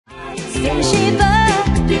better shape up.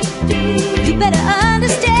 You better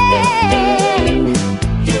understand.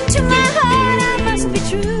 To my heart I must be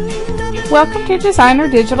true. Welcome to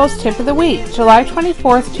DesignerDigitals Tip of the Week, July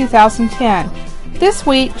 24th, 2010. This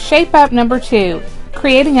week, Shape Up number 2,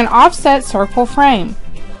 creating an offset circle frame.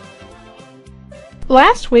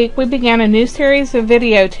 Last week, we began a new series of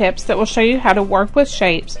video tips that will show you how to work with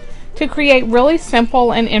shapes to create really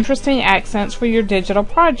simple and interesting accents for your digital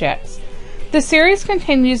projects. The series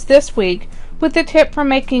continues this week with the tip for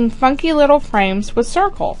making funky little frames with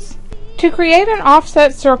circles. To create an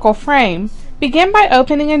offset circle frame, begin by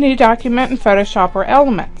opening a new document in Photoshop or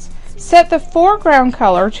Elements. Set the foreground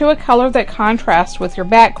color to a color that contrasts with your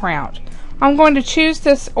background. I'm going to choose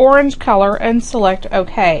this orange color and select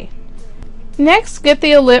OK. Next, get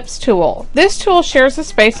the Ellipse tool. This tool shares the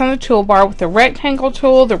space on the toolbar with the Rectangle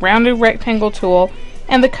tool, the Rounded Rectangle tool,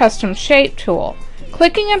 and the Custom Shape tool.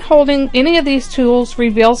 Clicking and holding any of these tools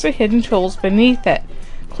reveals the hidden tools beneath it.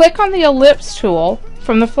 Click on the Ellipse tool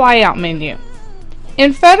from the flyout menu.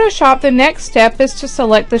 In Photoshop, the next step is to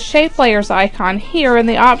select the Shape Layers icon here in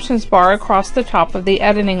the Options bar across the top of the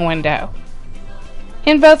editing window.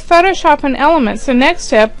 In both Photoshop and Elements, the next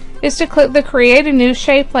step is to click the Create a New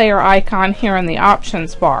Shape Layer icon here in the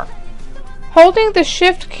Options bar. Holding the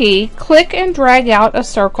Shift key, click and drag out a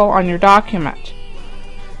circle on your document.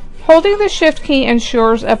 Holding the Shift key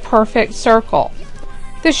ensures a perfect circle.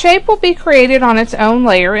 The shape will be created on its own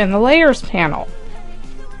layer in the Layers panel.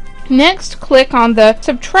 Next, click on the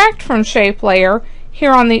Subtract from Shape layer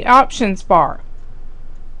here on the Options bar.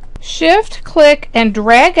 Shift, click, and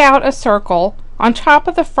drag out a circle on top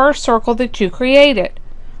of the first circle that you created.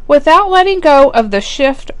 Without letting go of the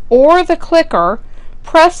Shift or the clicker,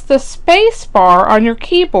 press the space bar on your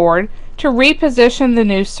keyboard to reposition the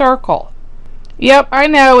new circle. Yep, I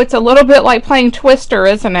know, it's a little bit like playing Twister,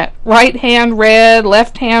 isn't it? Right hand red,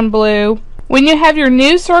 left hand blue. When you have your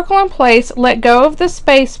new circle in place, let go of the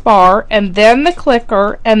space bar and then the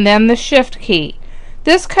clicker and then the Shift key.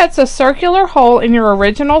 This cuts a circular hole in your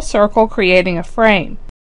original circle, creating a frame.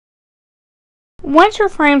 Once your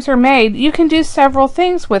frames are made, you can do several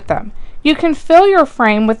things with them. You can fill your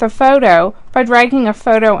frame with a photo by dragging a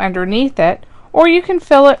photo underneath it, or you can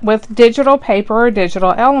fill it with digital paper or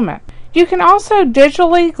digital element. You can also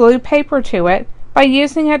digitally glue paper to it by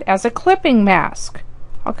using it as a clipping mask.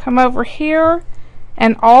 I'll come over here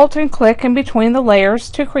and Alt and click in between the layers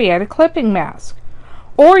to create a clipping mask.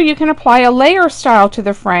 Or you can apply a layer style to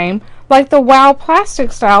the frame, like the Wow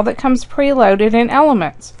Plastic style that comes preloaded in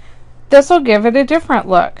Elements. This will give it a different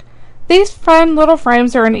look. These fun little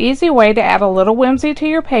frames are an easy way to add a little whimsy to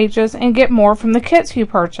your pages and get more from the kits you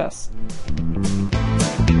purchase.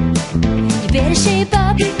 You better shape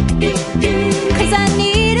up, 'cause I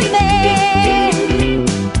need a man.